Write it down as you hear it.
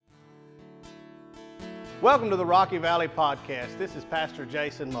Welcome to the Rocky Valley Podcast. This is Pastor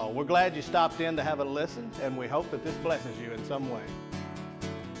Jason Moe. We're glad you stopped in to have a listen, and we hope that this blesses you in some way.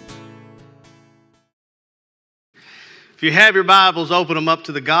 If you have your Bibles, open them up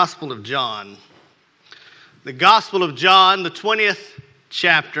to the Gospel of John. The Gospel of John, the 20th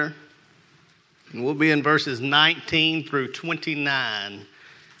chapter, and we'll be in verses 19 through 29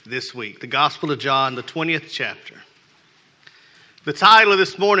 this week. The Gospel of John, the 20th chapter. The title of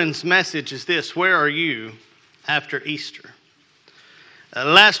this morning's message is this: Where are you after Easter?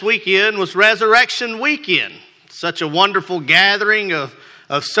 Last weekend was Resurrection Weekend. Such a wonderful gathering of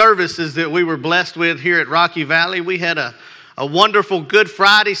services that we were blessed with here at Rocky Valley. We had a wonderful Good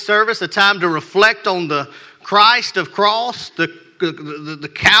Friday service, a time to reflect on the Christ of cross,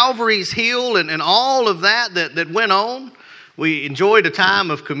 the Calvary's hill, and all of that went on. We enjoyed a time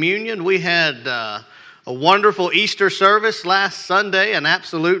of communion. We had a wonderful Easter service last Sunday, an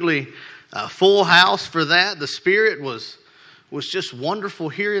absolutely full house for that. The Spirit was just wonderful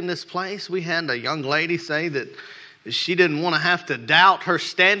here in this place. We had a young lady say that she didn't want to have to doubt her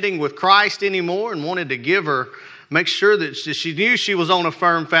standing with Christ anymore and wanted to make sure that she knew she was on a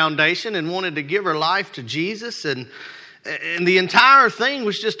firm foundation and wanted to give her life to Jesus. And the entire thing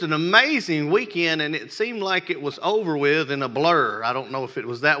was just an amazing weekend, and it seemed like it was over with in a blur. I don't know if it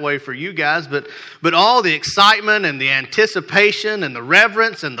was that way for you guys, but all the excitement and the anticipation and the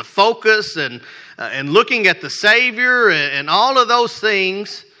reverence and the focus and looking at the Savior and all of those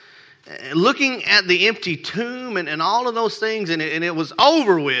things, looking at the empty tomb and all of those things, and it was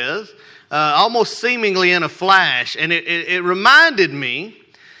over with almost seemingly in a flash. And it reminded me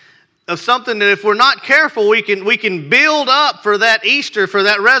of something that if we're not careful, we can build up for that Easter, for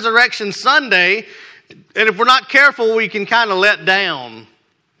that Resurrection Sunday, and if we're not careful, we can kind of let down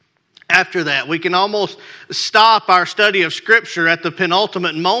after that. We can almost stop our study of Scripture at the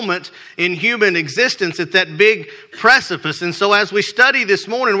penultimate moment in human existence, at that big precipice. And so as we study this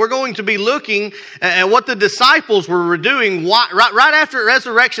morning, we're going to be looking at what the disciples were doing right after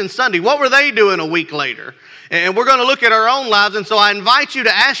Resurrection Sunday. What were they doing a week later? And we're going to look at our own lives. And so I invite you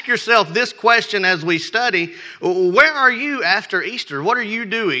to ask yourself this question as we study: where are you after Easter? What are you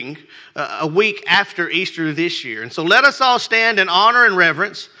doing a week after Easter this year? And so let us all stand in honor and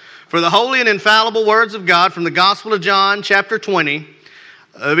reverence for the holy and infallible words of God from the Gospel of John, chapter 20,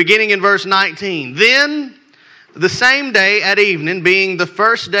 beginning in verse 19. Then the same day at evening, being the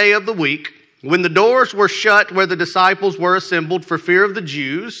first day of the week, when the doors were shut where the disciples were assembled for fear of the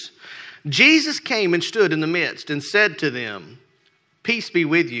Jews, Jesus came and stood in the midst and said to them, "Peace be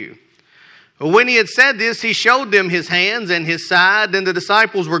with you." When he had said this, he showed them his hands and his side. Then the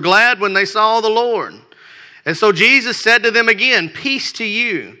disciples were glad when they saw the Lord. And so Jesus said to them again, "Peace to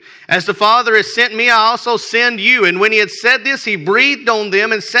you. As the Father has sent me, I also send you." And when he had said this, he breathed on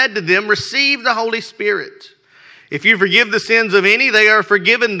them and said to them, "Receive the Holy Spirit. If you forgive the sins of any, they are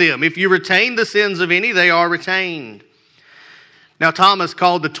forgiven them. If you retain the sins of any, they are retained." Now Thomas,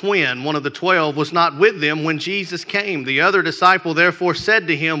 called the twin, one of the 12, was not with them when Jesus came. The other disciple therefore said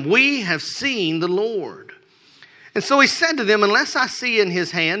to him, "We have seen the Lord." And so he said to them, "Unless I see in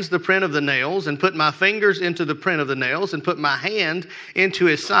his hands the print of the nails, and put my fingers into the print of the nails, and put my hand into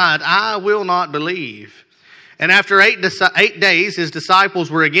his side, I will not believe." And after 8 days, his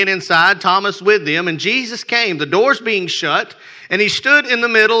disciples were again inside, Thomas with them, and Jesus came, the doors being shut, and he stood in the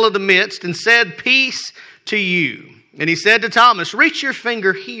middle of the midst and said, "Peace to you." And he said to Thomas, "Reach your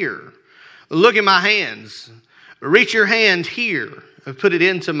finger here. Look at my hands. Reach your hand here and put it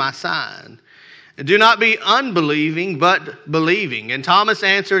into my side. Do not be unbelieving, but believing." And Thomas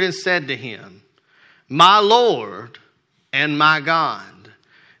answered and said to him, "My Lord and my God."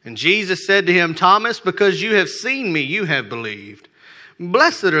 And Jesus said to him, "Thomas, because you have seen me, you have believed.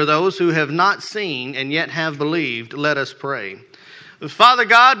 Blessed are those who have not seen and yet have believed." Let us pray. Father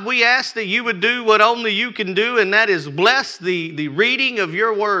God, we ask that you would do what only you can do, and that is bless the reading of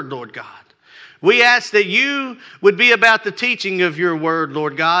your word, Lord God. We ask that you would be about the teaching of your word,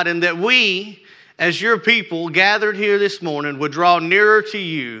 Lord God, and that we, as your people gathered here this morning, would draw nearer to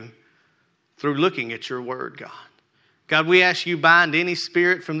you through looking at your word, God. God, we ask you bind any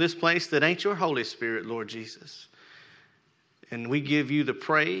spirit from this place that ain't your Holy Spirit, Lord Jesus. And we give you the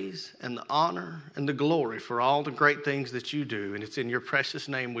praise and the honor and the glory for all the great things that you do. And it's in your precious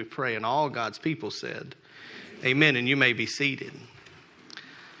name we pray. And all God's people said, amen. And you may be seated.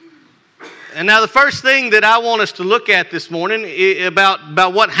 And now the first thing that I want us to look at this morning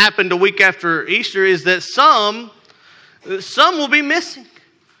about what happened a week after Easter is that some will be missing.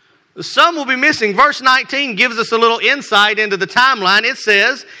 Some will be missing. Verse 19 gives us a little insight into the timeline. It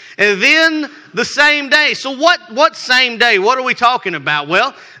says, and then the same day. So what same day? What are we talking about?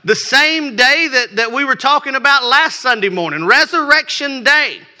 Well, the same day that we were talking about last Sunday morning, Resurrection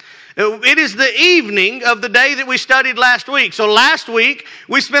Day. It is the evening of the day that we studied last week. So last week,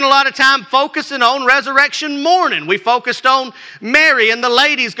 we spent a lot of time focusing on resurrection morning. We focused on Mary and the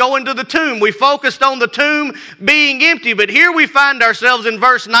ladies going to the tomb. We focused on the tomb being empty. But here we find ourselves in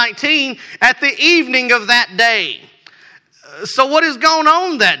verse 19 at the evening of that day. So what is going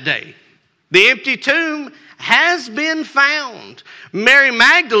on that day? The empty tomb has been found. Mary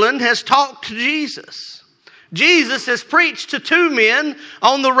Magdalene has talked to Jesus. Jesus has preached to two men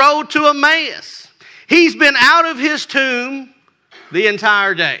on the road to Emmaus. He's been out of his tomb the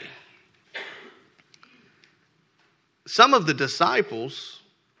entire day. Some of the disciples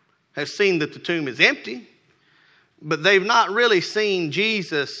have seen that the tomb is empty, but they've not really seen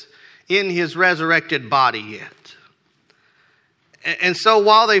Jesus in his resurrected body yet. And so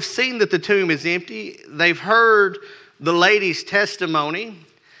while they've seen that the tomb is empty, they've heard the lady's testimony.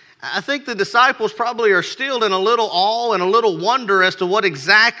 I think the disciples probably are still in a little awe and a little wonder as to what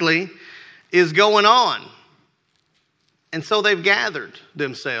exactly is going on. And so they've gathered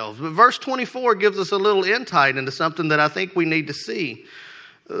themselves. But verse 24 gives us a little insight into something that I think we need to see.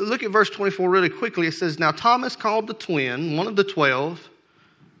 Look at verse 24 really quickly. It says, now Thomas, called the twin, one of the 12,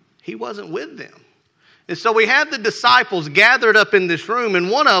 he wasn't with them. And so we have the disciples gathered up in this room, and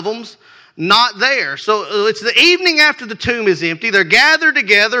one of them's not there. So it's the evening after the tomb is empty. They're gathered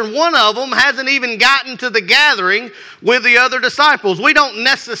together, and one of them hasn't even gotten to the gathering with the other disciples. We don't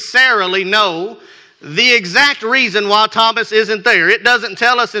necessarily know the exact reason why Thomas isn't there. It doesn't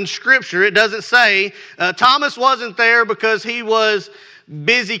tell us in Scripture. It doesn't say Thomas wasn't there because he was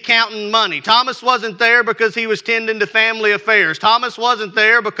busy counting money. Thomas wasn't there because he was tending to family affairs. Thomas wasn't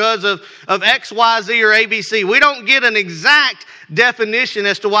there because of X, Y, Z, or ABC. We don't get an exact definition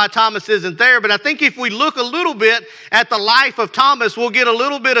as to why Thomas isn't there, but I think if we look a little bit at the life of Thomas, we'll get a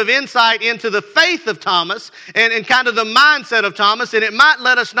little bit of insight into the faith of Thomas and kind of the mindset of Thomas, and it might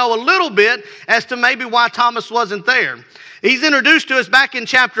let us know a little bit as to maybe why Thomas wasn't there. He's introduced to us back in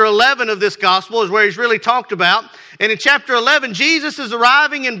chapter 11 of this gospel is where he's really talked about. And in chapter 11, Jesus is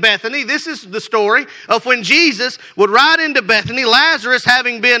arriving in Bethany. This is the story of when Jesus would ride into Bethany, Lazarus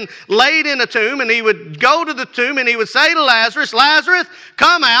having been laid in a tomb, and he would go to the tomb and he would say to Lazarus, Lazarus,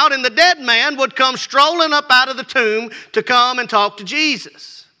 come out, and the dead man would come strolling up out of the tomb to come and talk to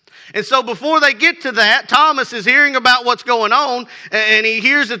Jesus. And so before they get to that, Thomas is hearing about what's going on, and he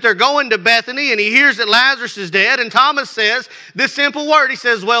hears that they're going to Bethany, and he hears that Lazarus is dead, and Thomas says this simple word. He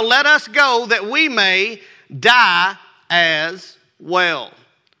says, well, let us go that we may die as well.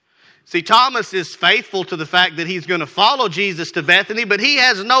 See, Thomas is faithful to the fact that he's going to follow Jesus to Bethany, but he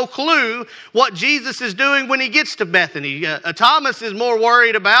has no clue what Jesus is doing when he gets to Bethany. Thomas is more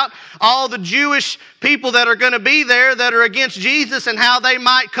worried about all the Jewish people that are going to be there that are against Jesus and how they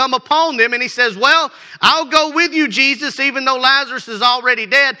might come upon them. And he says, well, I'll go with you, Jesus, even though Lazarus is already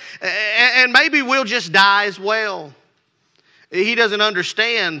dead, and maybe we'll just die as well. He doesn't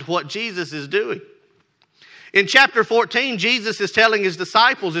understand what Jesus is doing. In chapter 14, Jesus is telling his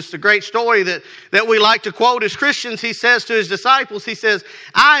disciples, it's a great story that we like to quote as Christians. He says to his disciples, he says,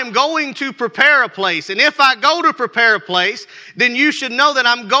 I am going to prepare a place. And if I go to prepare a place, then you should know that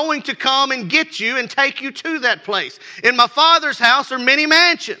I'm going to come and get you and take you to that place. In my Father's house are many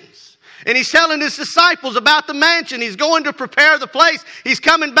mansions. And he's telling his disciples about the mansion. He's going to prepare the place. He's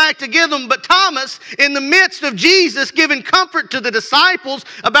coming back to give them. But Thomas, in the midst of Jesus giving comfort to the disciples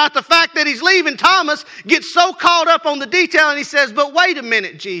about the fact that he's leaving, Thomas gets so caught up on the detail and he says, but wait a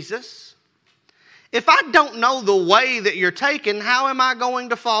minute, Jesus. If I don't know the way that you're taking, how am I going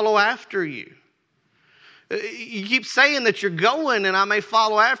to follow after you? You keep saying that you're going and I may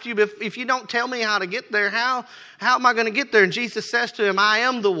follow after you, but if you don't tell me how to get there, how am I going to get there? And Jesus says to him, I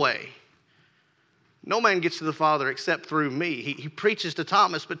am the way. No man gets to the Father except through me. He preaches to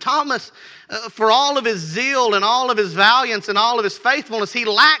Thomas. But Thomas, for all of his zeal and all of his valiance and all of his faithfulness, he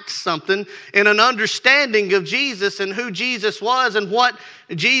lacks something in an understanding of Jesus and who Jesus was and what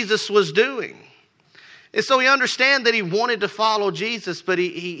Jesus was doing. And so he understood that he wanted to follow Jesus, but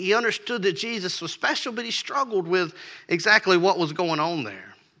he understood that Jesus was special, but he struggled with exactly what was going on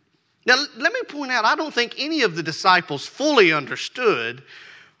there. Now, let me point out, I don't think any of the disciples fully understood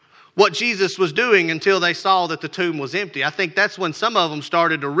what Jesus was doing until they saw that the tomb was empty. I think that's when some of them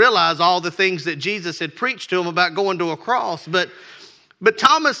started to realize all the things that Jesus had preached to them about going to a cross. But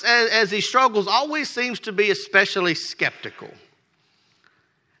Thomas, as he struggles, always seems to be especially skeptical.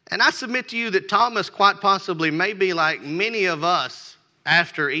 And I submit to you that Thomas quite possibly may be like many of us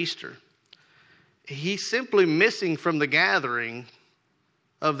after Easter. He's simply missing from the gathering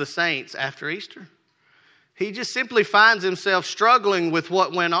of the saints after Easter. He just simply finds himself struggling with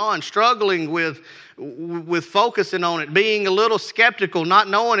what went on, struggling with focusing on it, being a little skeptical, not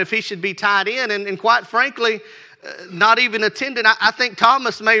knowing if he should be tied in, and quite frankly, not even attending. I think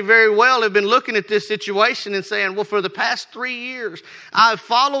Thomas may very well have been looking at this situation and saying, well, for the past 3 years, I've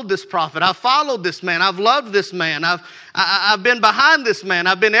followed this prophet. I've followed this man. I've loved this man. I've been behind this man.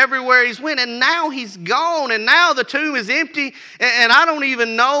 I've been everywhere he's went. And now he's gone. And now the tomb is empty. And I don't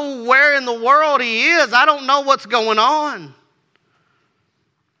even know where in the world he is. I don't know what's going on.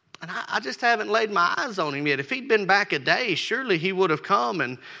 And I just haven't laid my eyes on him yet. If he'd been back a day, surely he would have come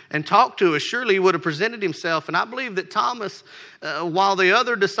and talked to us. Surely he would have presented himself. And I believe that Thomas, while the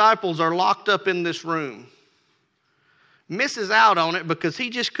other disciples are locked up in this room, misses out on it because he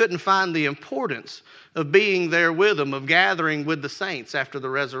just couldn't find the importance of being there with them, of gathering with the saints after the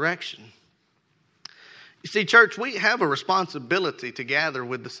resurrection. You see, church, we have a responsibility to gather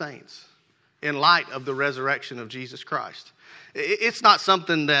with the saints in light of the resurrection of Jesus Christ. It's not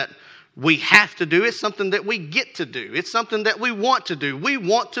something that we have to do. It's something that we get to do. It's something that we want to do. We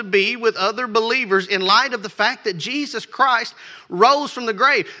want to be with other believers in light of the fact that Jesus Christ rose from the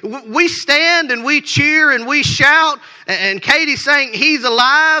grave. We stand and we cheer and we shout. And Katie's saying, he's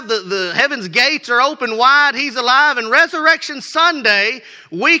alive. The heaven's gates are open wide. He's alive. And Resurrection Sunday,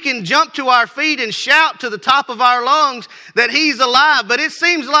 we can jump to our feet and shout to the top of our lungs that he's alive. But it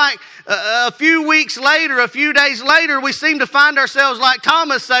seems like a few weeks later, a few days later, we seem to find ourselves like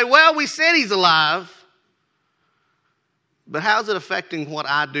Thomas, say, well, we said he's alive, but how's it affecting what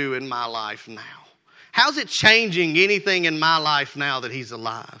I do in my life now? How's it changing anything in my life now that he's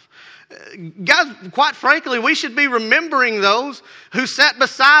alive? Guys, quite frankly, we should be remembering those who sat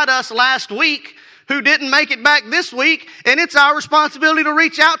beside us last week who didn't make it back this week, and it's our responsibility to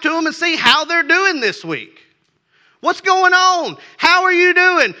reach out to them and see how they're doing this week. What's going on? How are you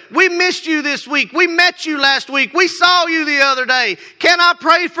doing? We missed you this week. We met you last week. We saw you the other day. Can I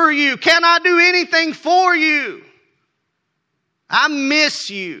pray for you? Can I do anything for you? I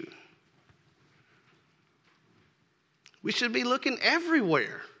miss you. We should be looking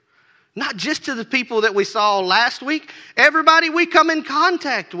everywhere, not just to the people that we saw last week, everybody we come in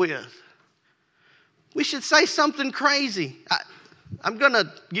contact with. We should say something crazy. I'm going to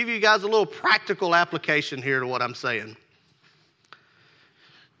give you guys a little practical application here to what I'm saying.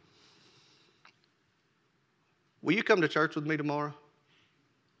 Will you come to church with me tomorrow?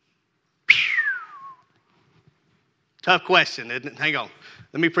 Tough question, isn't it? Hang on.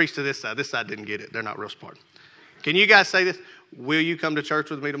 Let me preach to this side. This side didn't get it. They're not real smart. Can you guys say this? Will you come to church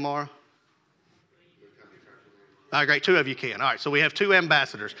with me tomorrow? All right, great. 2 of you can. All right, so we have 2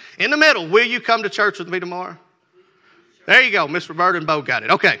 ambassadors. In the middle, will you come to church with me tomorrow? There you go. Miss Roberta and Bo got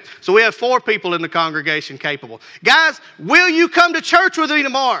it. Okay, so we have 4 people in the congregation capable. Guys, will you come to church with me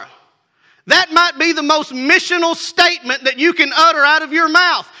tomorrow? That might be the most missional statement that you can utter out of your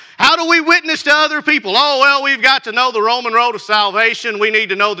mouth. How do we witness to other people? Oh, well, we've got to know the Roman road of salvation. We need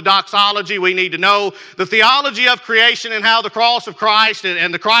to know the doxology. We need to know the theology of creation and how the cross of Christ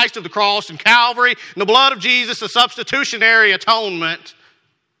and the Christ of the cross and Calvary and the blood of Jesus, the substitutionary atonement.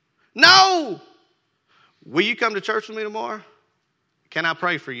 No! Will you come to church with me tomorrow? Can I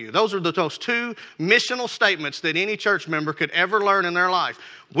pray for you? Those are those 2 missional statements that any church member could ever learn in their life.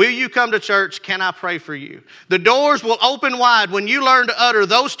 Will you come to church? Can I pray for you? The doors will open wide when you learn to utter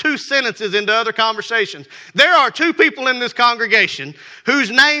those 2 sentences into other conversations. There are 2 people in this congregation whose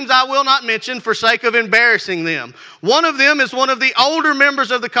names I will not mention for sake of embarrassing them. One of them is one of the older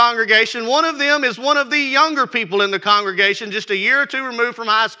members of the congregation. One of them is one of the younger people in the congregation, just a year or 2 removed from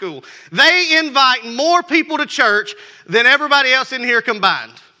high school. They invite more people to church than everybody else in here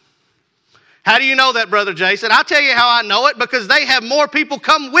combined. How do you know that, Brother Jason? I'll tell you how I know it, because they have more people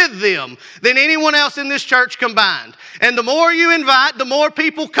come with them than anyone else in this church combined. And the more you invite, the more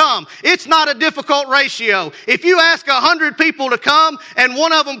people come. It's not a difficult ratio. If you ask 100 people to come and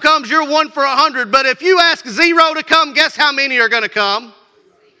one of them comes, you're 1 for 100. But if you ask 0 to come, guess how many are going to come?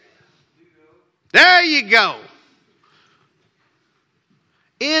 There you go.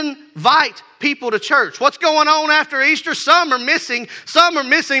 Invite people to church. What's going on after Easter? Some are missing. Some are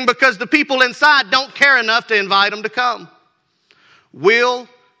missing because the people inside don't care enough to invite them to come. Will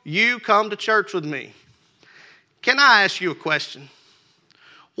you come to church with me? Can I ask you a question?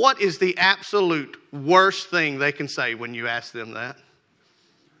 What is the absolute worst thing they can say when you ask them that?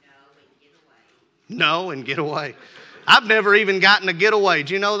 No, and get away. I've never even gotten a getaway.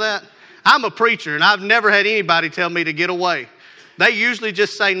 Do you know that? I'm a preacher, and I've never had anybody tell me to get away. They usually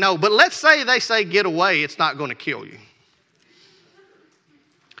just say no. But let's say they say get away, it's not going to kill you.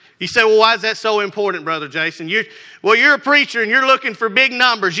 You say, well, why is that so important, Brother Jason? You're a preacher and you're looking for big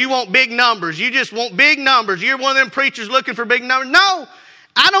numbers. You want big numbers. You just want big numbers. You're one of them preachers looking for big numbers. No,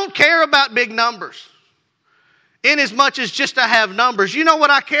 I don't care about big numbers. Inasmuch as just to have numbers. You know what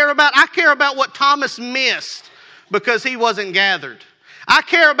I care about? I care about what Thomas missed because he wasn't gathered. I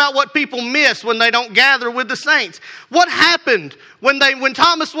care about what people miss when they don't gather with the saints. What happened when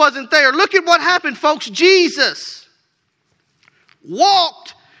Thomas wasn't there? Look at what happened, folks. Jesus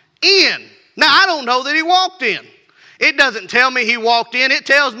walked in. Now, I don't know that he walked in. It doesn't tell me he walked in. It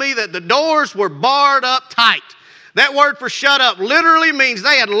tells me that the doors were barred up tight. That word for shut up literally means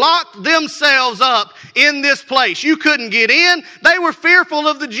they had locked themselves up in this place. You couldn't get in. They were fearful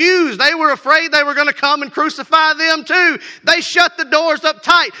of the Jews. They were afraid they were going to come and crucify them too. They shut the doors up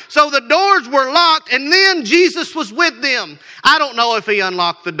tight. So the doors were locked, and then Jesus was with them. I don't know if he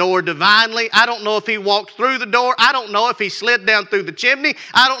unlocked the door divinely. I don't know if he walked through the door. I don't know if he slid down through the chimney.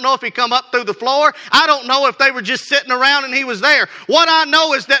 I don't know if he come up through the floor. I don't know if they were just sitting around and he was there. What I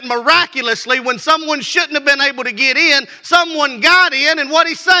know is that miraculously, when someone shouldn't have been able to get in, someone got in, and what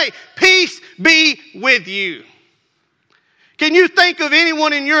he say? Peace be with you. Can you think of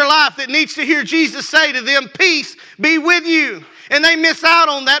anyone in your life that needs to hear Jesus say to them, peace be with you? And they miss out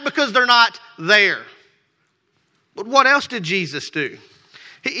on that because they're not there. But what else did Jesus do?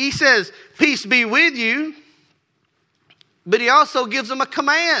 He says, peace be with you, but he also gives them a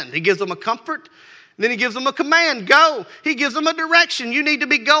command. He gives them a comfort. Then he gives them a command, go. He gives them a direction. You need to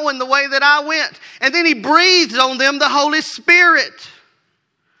be going the way that I went. And then he breathes on them the Holy Spirit.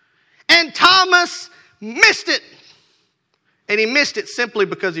 And Thomas missed it. And he missed it simply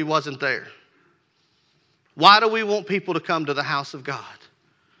because he wasn't there. Why do we want people to come to the house of God?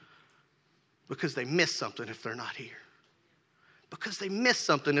 Because they miss something if they're not here. Because they miss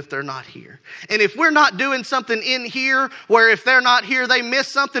something if they're not here. And if we're not doing something in here where if they're not here they miss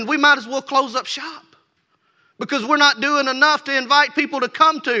something, we might as well close up shop. Because we're not doing enough to invite people to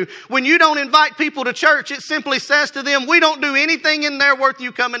come to. When you don't invite people to church, it simply says to them, we don't do anything in there worth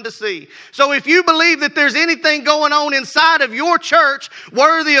you coming to see. So if you believe that there's anything going on inside of your church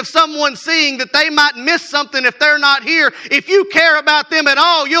worthy of someone seeing that they might miss something if they're not here, if you care about them at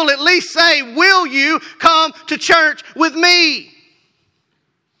all, you'll at least say, will you come to church with me?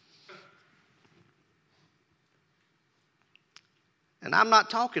 And I'm not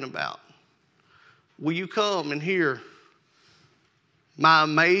talking about, will you come and hear my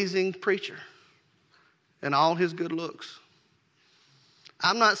amazing preacher and all his good looks?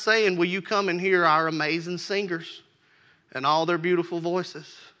 I'm not saying, will you come and hear our amazing singers and all their beautiful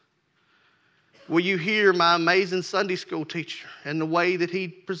voices? Will you hear my amazing Sunday school teacher and the way that he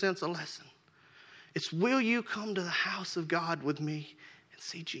presents a lesson? It's, will you come to the house of God with me and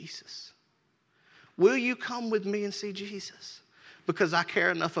see Jesus? Will you come with me and see Jesus? Because I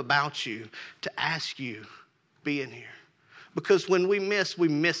care enough about you to ask you, be in here. Because when we miss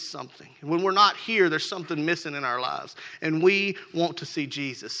something. And when we're not here, there's something missing in our lives. And we want to see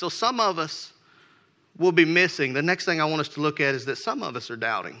Jesus. So some of us will be missing. The next thing I want us to look at is that some of us are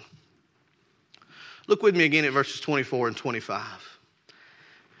doubting. Look with me again at verses 24 and 25.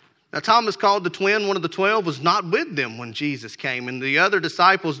 Now Thomas, called the twin, one of the 12, was not with them when Jesus came. And the other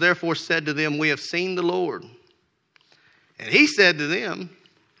disciples therefore said to them, we have seen the Lord. And he said to them,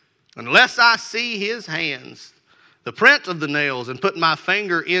 unless I see his hands, the print of the nails, and put my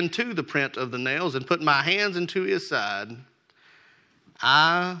finger into the print of the nails, and put my hands into his side,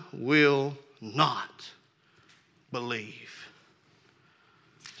 I will not believe.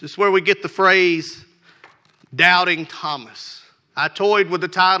 This is where we get the phrase, doubting Thomas. I toyed with the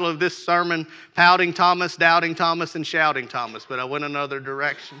title of this sermon, Pouting Thomas, Doubting Thomas, and Shouting Thomas, but I went another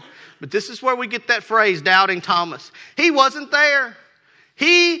direction. But this is where we get that phrase, doubting Thomas. He wasn't there.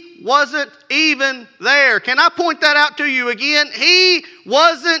 He wasn't even there. Can I point that out to you again? He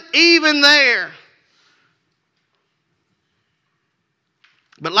wasn't even there.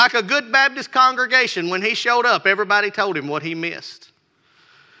 But like a good Baptist congregation, when he showed up, everybody told him what he missed.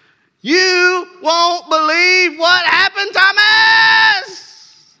 You won't believe what happened,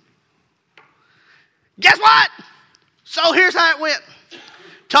 Thomas! Guess what? So here's how it went.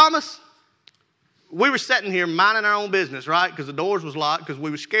 Thomas, we were sitting here minding our own business, right? Because the doors was locked because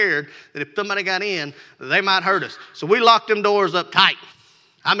we were scared that if somebody got in, they might hurt us. So we locked them doors up tight.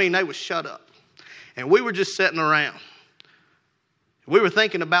 I mean, they was shut up. And we were just sitting around. We were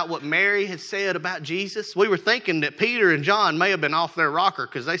thinking about what Mary had said about Jesus. We were thinking that Peter and John may have been off their rocker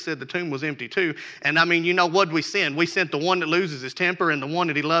because they said the tomb was empty too. And I mean, what did we send? We sent the one that loses his temper and the one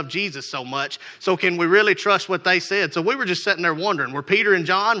that he loved Jesus so much. So can we really trust what they said? So we were just sitting there wondering, were Peter and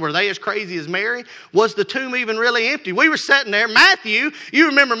John, were they as crazy as Mary? Was the tomb even really empty? We were sitting there. Matthew, you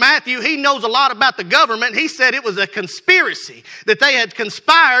remember Matthew, he knows a lot about the government. He said it was a conspiracy, that they had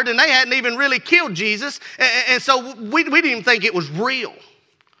conspired and they hadn't even really killed Jesus. And so we didn't even think it was real.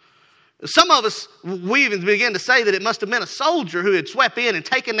 Some of us, we even begin to say that it must have been a soldier who had swept in and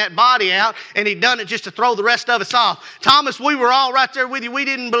taken that body out, and he'd done it just to throw the rest of us off. Thomas, we were all right there with you. We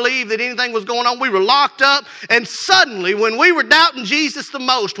didn't believe that anything was going on. We were locked up, and suddenly, when we were doubting Jesus the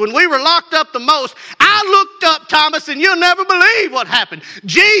most, when we were locked up the most, I looked up, Thomas, and you'll never believe what happened.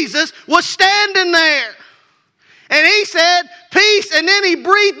 Jesus was standing there. And he said, peace, and then he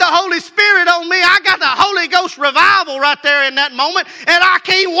breathed the Holy Spirit on me. I got the Holy Ghost revival right there in that moment, and I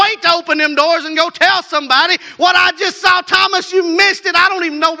can't wait to open them doors and go tell somebody what I just saw. Thomas, you missed it. I don't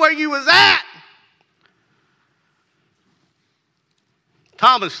even know where you was at.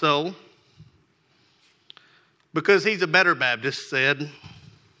 Thomas, though, because he's a better Baptist, said,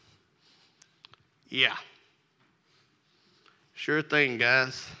 yeah, sure thing,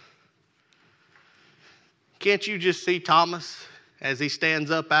 guys. Can't you just see Thomas as he stands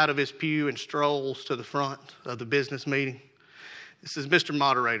up out of his pew and strolls to the front of the business meeting? This is Mr.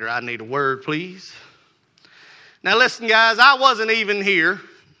 Moderator. I need a word, please. Now listen, guys, I wasn't even here.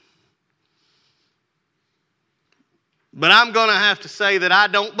 But I'm going to have to say that I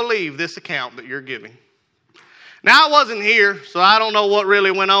don't believe this account that you're giving. Now, I wasn't here, so I don't know what really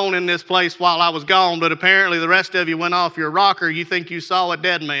went on in this place while I was gone, but apparently the rest of you went off your rocker. You think you saw a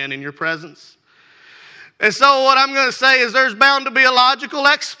dead man in your presence. And so what I'm going to say is there's bound to be a logical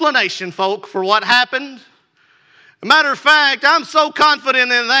explanation, folk, for what happened. As a matter of fact, I'm so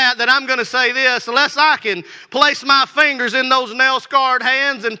confident in that I'm going to say this: unless I can place my fingers in those nail-scarred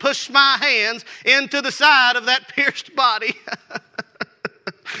hands and push my hands into the side of that pierced body.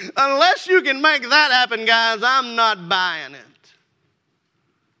 Unless you can make that happen, guys, I'm not buying it.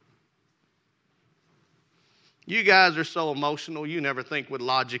 You guys are so emotional, you never think with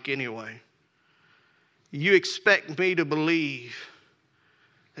logic anyway. You expect me to believe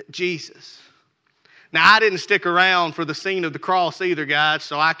that Jesus... Now, I didn't stick around for the scene of the cross either, guys,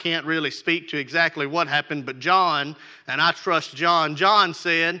 so I can't really speak to exactly what happened. But John, and I trust John, John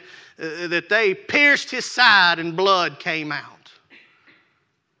said that they pierced his side and blood came out.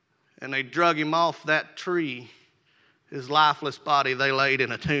 And they drug him off that tree. His lifeless body they laid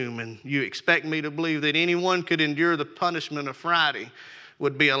in a tomb. And you expect me to believe that anyone could endure the punishment of Friday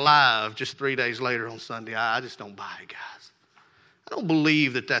would be alive just 3 days later on Sunday? I just don't buy it, guys. I don't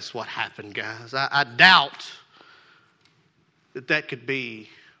believe that that's what happened, guys. I doubt that that could be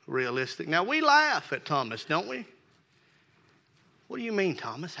realistic. Now, we laugh at Thomas, don't we? What do you mean,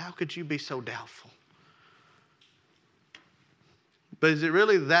 Thomas? How could you be so doubtful? But is it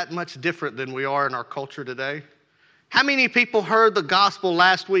really that much different than we are in our culture today? How many people heard the gospel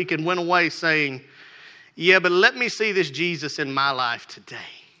last week and went away saying, yeah, but let me see this Jesus in my life today.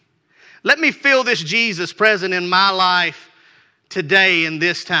 Let me feel this Jesus present in my life today in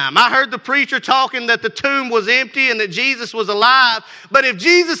this time. I heard the preacher talking that the tomb was empty and that Jesus was alive. But if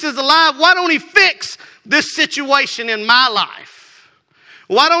Jesus is alive, why don't he fix this situation in my life?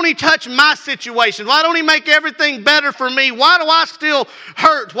 Why don't he touch my situation? Why don't he make everything better for me? Why do I still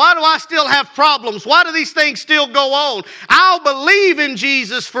hurt? Why do I still have problems? Why do these things still go on? I'll believe in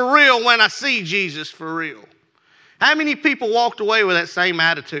Jesus for real when I see Jesus for real. How many people walked away with that same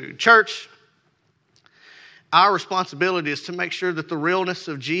attitude? Church, our responsibility is to make sure that the realness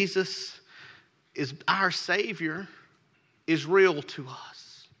of Jesus is our Savior is real to us.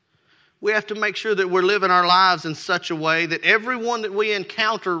 We have to make sure that we're living our lives in such a way that everyone that we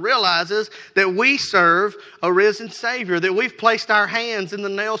encounter realizes that we serve a risen Savior, that we've placed our hands in the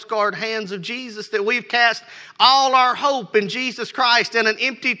nail-scarred hands of Jesus, that we've cast all our hope in Jesus Christ and an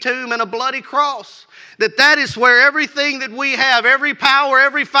empty tomb and a bloody cross. That is where everything that we have, every power,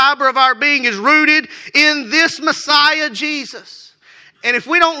 every fiber of our being is rooted in this Messiah, Jesus. And if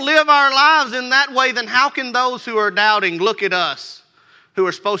we don't live our lives in that way, then how can those who are doubting look at us, who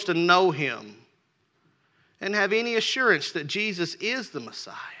are supposed to know Him, and have any assurance that Jesus is the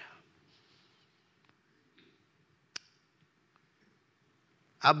Messiah?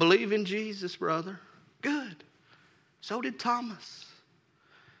 I believe in Jesus, brother. Good. So did Thomas.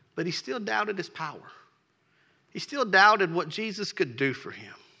 But he still doubted His power. He still doubted what Jesus could do for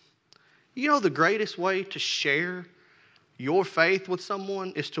him. You know, the greatest way to share your faith with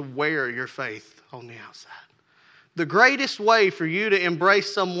someone is to wear your faith on the outside. The greatest way for you to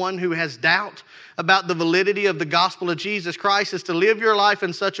embrace someone who has doubt about the validity of the gospel of Jesus Christ is to live your life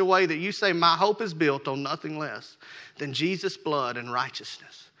in such a way that you say, my hope is built on nothing less than Jesus' blood and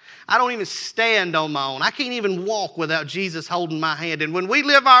righteousness. I don't even stand on my own. I can't even walk without Jesus holding my hand. And when we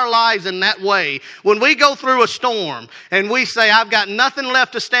live our lives in that way, when we go through a storm and we say, I've got nothing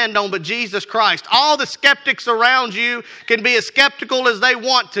left to stand on but Jesus Christ, all the skeptics around you can be as skeptical as they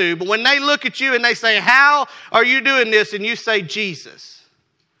want to. But when they look at you and they say, how are you doing this? And you say, Jesus.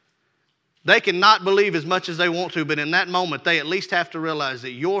 They cannot believe as much as they want to, but in that moment, they at least have to realize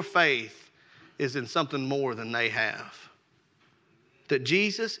that your faith is in something more than they have. That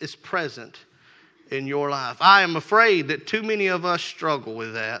Jesus is present in your life. I am afraid that too many of us struggle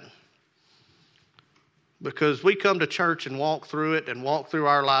with that because we come to church and walk through it and walk through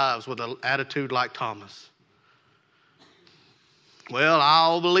our lives with an attitude like Thomas. Well,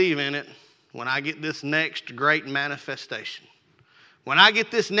 I'll believe in it when I get this next great manifestation. When I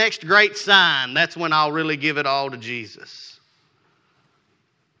get this next great sign, that's when I'll really give it all to Jesus.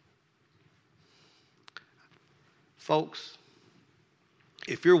 Folks,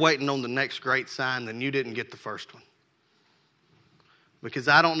 if you're waiting on the next great sign, then you didn't get the first one. Because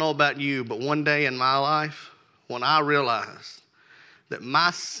I don't know about you, but one day in my life, when I realized that my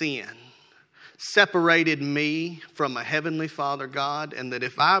sin separated me from a heavenly Father God, and that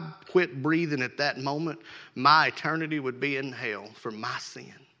if I quit breathing at that moment, my eternity would be in hell for my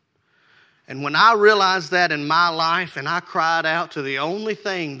sin. And when I realized that in my life, and I cried out to the only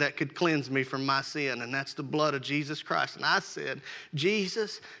thing that could cleanse me from my sin, and that's the blood of Jesus Christ. And I said,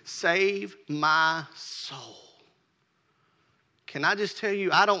 Jesus, save my soul. Can I just tell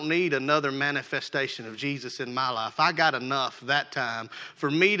you, I don't need another manifestation of Jesus in my life. I got enough that time for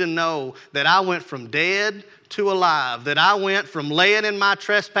me to know that I went from dead to alive, that I went from laying in my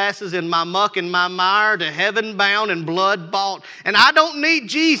trespasses, in my muck and my mire, to heaven bound and blood bought. And I don't need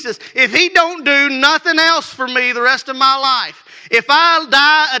Jesus if He don't do nothing else for me the rest of my life. If I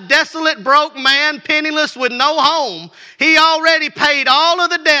die a desolate, broke man, penniless, with no home, He already paid all of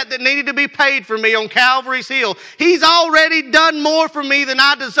the debt that needed to be paid for me on Calvary's hill. He's already done more for me than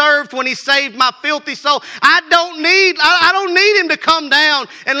I deserved when He saved my filthy soul. I don't need Him to come down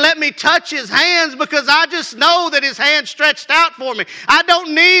and let me touch His hands, because I just know that His hand stretched out for me. I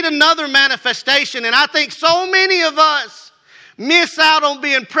don't need another manifestation. And I think so many of us miss out on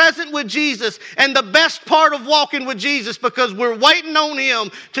being present with Jesus and the best part of walking with Jesus because we're waiting on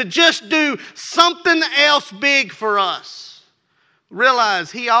Him to just do something else big for us.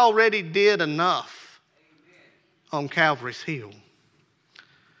 Realize He already did enough on Calvary's hill.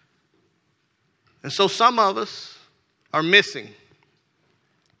 And so some of us are missing.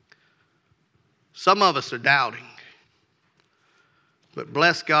 Some of us are doubting. But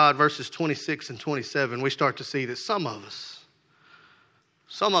bless God, verses 26 and 27, we start to see that some of us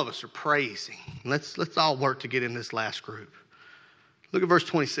are praising. Let's all work to get in this last group. Look at verse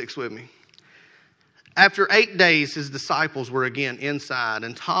 26 with me. After 8 days, His disciples were again inside,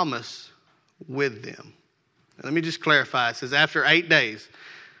 and Thomas with them. And let me just clarify. It says after 8 days.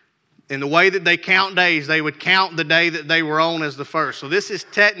 In the way that they count days, they would count the day that they were on as the first. So this is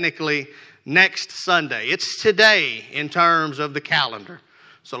technically next Sunday. It's today in terms of the calendar.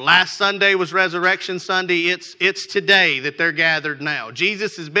 So last Sunday was Resurrection Sunday. It's today that they're gathered now.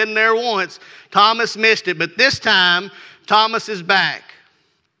 Jesus has been there once. Thomas missed it, but this time Thomas is back.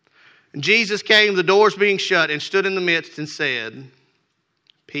 And Jesus came, the doors being shut, and stood in the midst and said,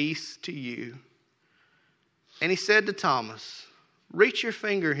 "Peace to you." And He said to Thomas, "Reach your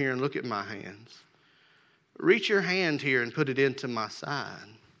finger here and look at my hands. Reach your hand here and put it into my side.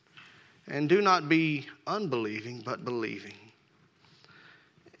 And do not be unbelieving, but believing."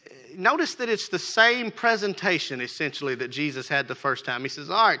 Notice that it's the same presentation, essentially, that Jesus had the first time. He says,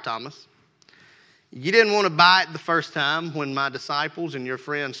 all right, Thomas, you didn't want to buy it the first time when my disciples and your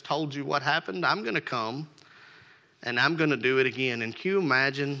friends told you what happened. I'm going to come, and I'm going to do it again. And can you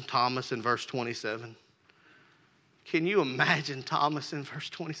imagine Thomas in verse 27? Can you imagine Thomas in verse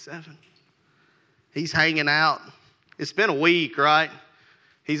 27? He's hanging out. It's been a week, right?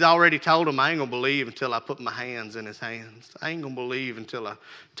 He's already told him, I ain't going to believe until I put my hands in His hands. I ain't going to believe until I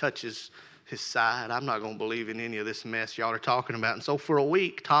touch his side. I'm not going to believe in any of this mess y'all are talking about. And so for a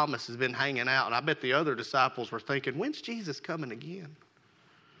week, Thomas has been hanging out. And I bet the other disciples were thinking, when's Jesus coming again?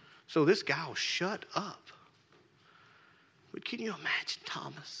 So this guy will shut up. But can you imagine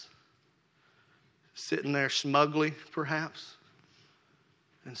Thomas sitting there smugly, perhaps?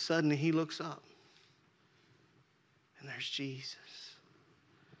 And suddenly he looks up. And there's Jesus.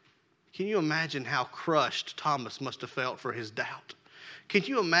 Can you imagine how crushed Thomas must have felt for his doubt? Can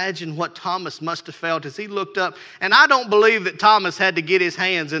you imagine what Thomas must have felt as he looked up? And I don't believe that Thomas had to get his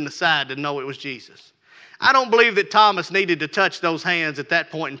hands in the side to know it was Jesus. I don't believe that Thomas needed to touch those hands at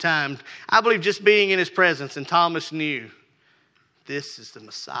that point in time. I believe just being in his presence, and Thomas knew, this is the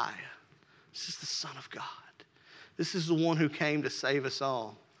Messiah. This is the Son of God. This is the one who came to save us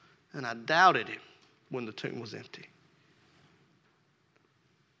all. And I doubted him when the tomb was empty.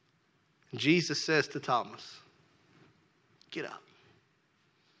 And Jesus says to Thomas, get up.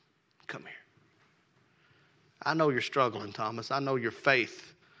 Come here. I know you're struggling, Thomas. I know your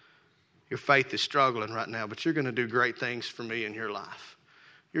faith is struggling right now, but you're going to do great things for me in your life.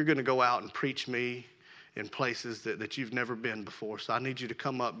 You're going to go out and preach me in places that you've never been before. So I need you to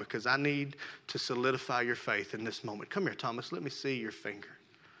come up because I need to solidify your faith in this moment. Come here, Thomas. Let me see your finger.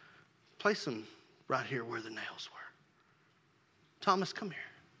 Place them right here where the nails were. Thomas, come here.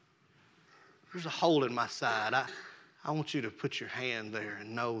 There's a hole in my side. I want you to put your hand there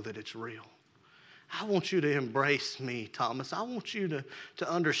and know that it's real. I want you to embrace me, Thomas. I want you to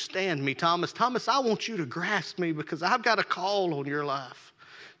understand me, Thomas. Thomas, I want you to grasp me because I've got a call on your life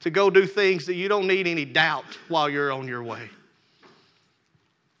to go do things that you don't need any doubt while you're on your way.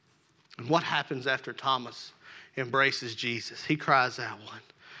 And what happens after Thomas embraces Jesus? He cries out,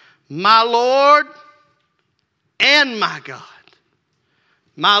 my Lord and my God.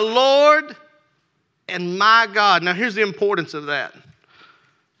 My Lord and my God. Now here's the importance of that.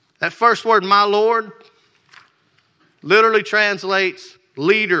 That first word, my Lord, literally translates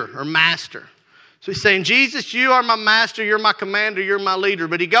leader or master. So he's saying, Jesus, you are my master, you're my commander, you're my leader.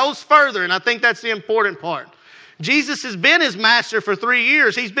 But he goes further, and I think that's the important part. Jesus has been his master for 3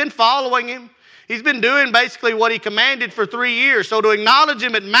 years. He's been following him. He's been doing basically what he commanded for 3 years. So to acknowledge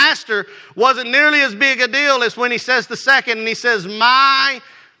him as master wasn't nearly as big a deal as when he says the second, and he says, my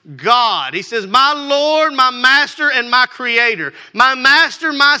God. He says, my Lord, my master, and my creator. My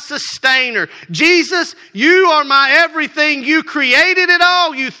master, my sustainer. Jesus, you are my everything. You created it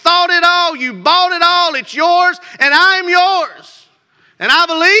all. You thought it all. You bought it all. It's yours, and I'm yours. And I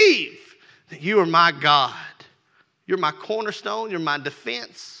believe that you are my God. You're my cornerstone. You're my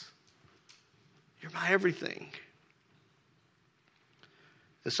defense. You're my everything.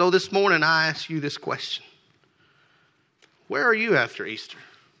 And so this morning I ask you this question. Where are you after Easter?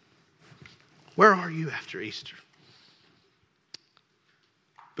 Where are you after Easter?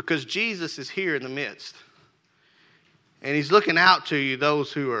 Because Jesus is here in the midst. And he's looking out to you,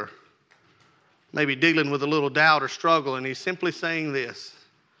 those who are maybe dealing with a little doubt or struggle. And he's simply saying this.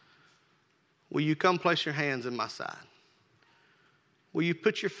 Will you come place your hands in my side? Will you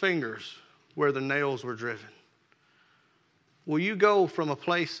put your fingers where the nails were driven? Will you go from a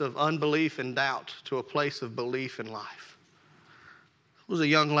place of unbelief and doubt to a place of belief and life? There was a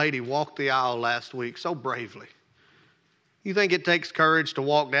young lady walked the aisle last week so bravely. You think it takes courage to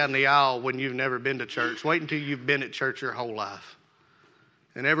walk down the aisle when you've never been to church? Wait until you've been at church your whole life.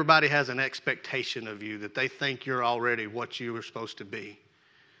 And everybody has an expectation of you that they think you're already what you were supposed to be.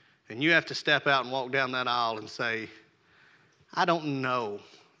 And you have to step out and walk down that aisle and say, I don't know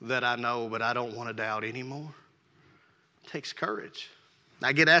that I know, but I don't want to doubt anymore. It takes courage.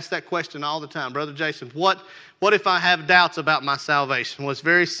 I get asked that question all the time. Brother Jason, what if I have doubts about my salvation? Well, it's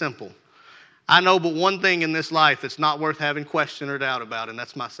very simple. I know but one thing in this life that's not worth having question or doubt about, and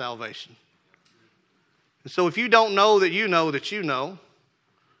that's my salvation. And so if you don't know that you know,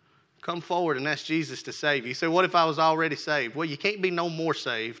 come forward and ask Jesus to save you. You say, what if I was already saved? Well, you can't be no more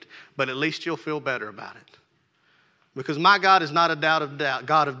saved, but at least you'll feel better about it. Because my God is not a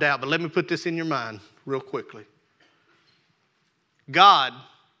God of doubt. But let me put this in your mind real quickly. God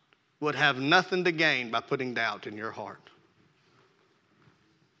would have nothing to gain by putting doubt in your heart.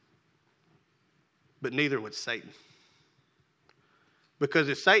 But neither would Satan. Because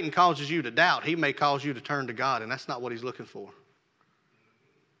if Satan causes you to doubt, he may cause you to turn to God, and that's not what he's looking for.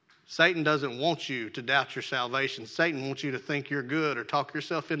 Satan doesn't want you to doubt your salvation. Satan wants you to think you're good or talk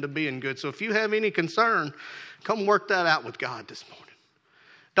yourself into being good. So if you have any concern, come work that out with God this morning.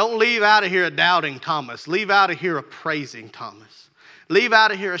 Don't leave out of here a doubting Thomas. Leave out of here a praising Thomas. Leave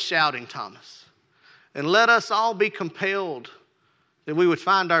out of here a shouting Thomas. And let us all be compelled that we would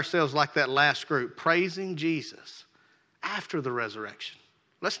find ourselves like that last group, praising Jesus after the resurrection.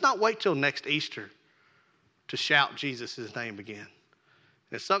 Let's not wait till next Easter to shout Jesus' name again.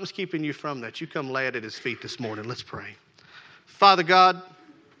 If something's keeping you from that, you come lay it at his feet this morning. Let's pray. Father God,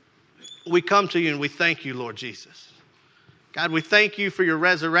 we come to you and we thank you, Lord Jesus. God, we thank you for your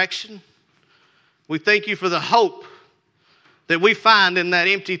resurrection. We thank you for the hope that we find in that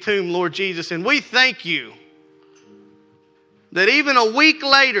empty tomb, Lord Jesus. And we thank you that even a week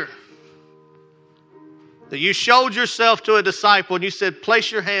later, That you showed yourself to a disciple and you said,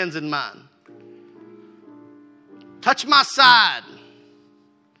 place your hands in mine. Touch my side.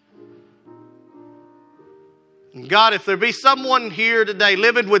 And God, if there be someone here today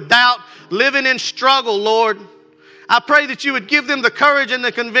living with doubt, living in struggle, Lord, I pray that you would give them the courage and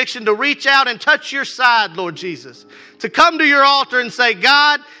the conviction to reach out and touch your side, Lord Jesus. To come to your altar and say,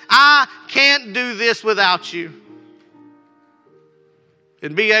 God, I can't do this without you.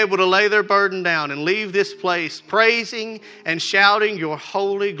 And be able to lay their burden down and leave this place praising and shouting your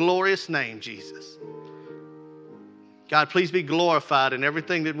holy, glorious name, Jesus. God, please be glorified in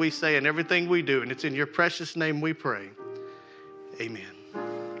everything that we say and everything we do. And it's in your precious name we pray. Amen.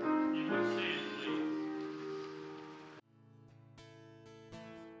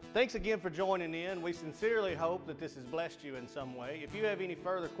 Thanks again for joining in. We sincerely hope that this has blessed you in some way. If you have any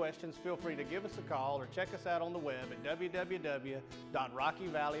further questions, feel free to give us a call or check us out on the web at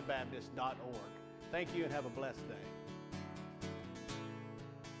www.rockyvalleybaptist.org. Thank you and have a blessed day.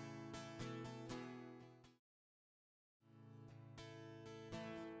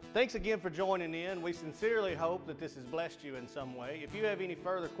 Thanks again for joining in. We sincerely hope that this has blessed you in some way. If you have any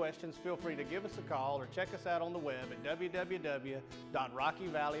further questions, feel free to give us a call or check us out on the web at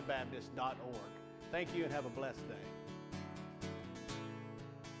www.rockyvalleybaptist.org. Thank you and have a blessed day.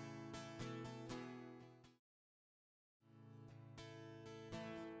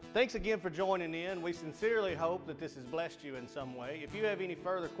 Thanks again for joining in. We sincerely hope that this has blessed you in some way. If you have any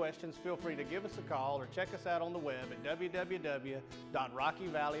further questions, feel free to give us a call or check us out on the web at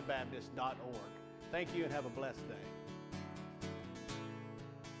www.rockyvalleybaptist.org. Thank you and have a blessed day.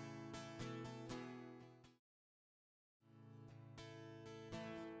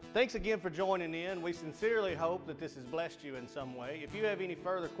 Thanks again for joining in. We sincerely hope that this has blessed you in some way. If you have any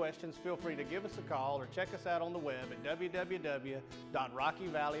further questions, feel free to give us a call or check us out on the web at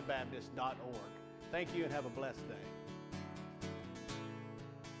www.rockyvalleybaptist.org. Thank you and have a blessed day.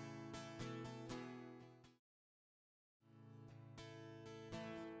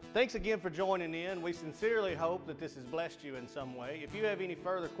 Thanks again for joining in. We sincerely hope that this has blessed you in some way. If you have any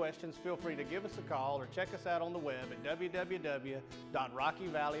further questions, feel free to give us a call or check us out on the web at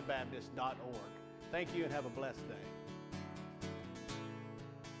www.rockyvalleybaptist.org. Thank you and have a blessed day.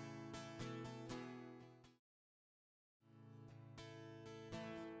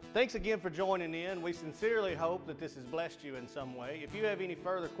 Thanks again for joining in. We sincerely hope that this has blessed you in some way. If you have any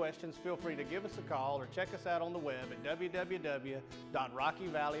further questions, feel free to give us a call or check us out on the web at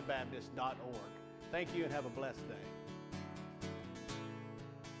www.rockyvalleybaptist.org. Thank you and have a blessed day.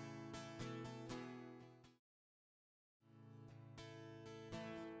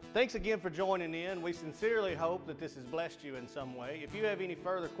 Thanks again for joining in. We sincerely hope that this has blessed you in some way. If you have any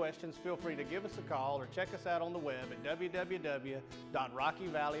further questions, feel free to give us a call or check us out on the web at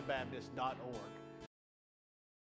www.rockyvalleybaptist.org.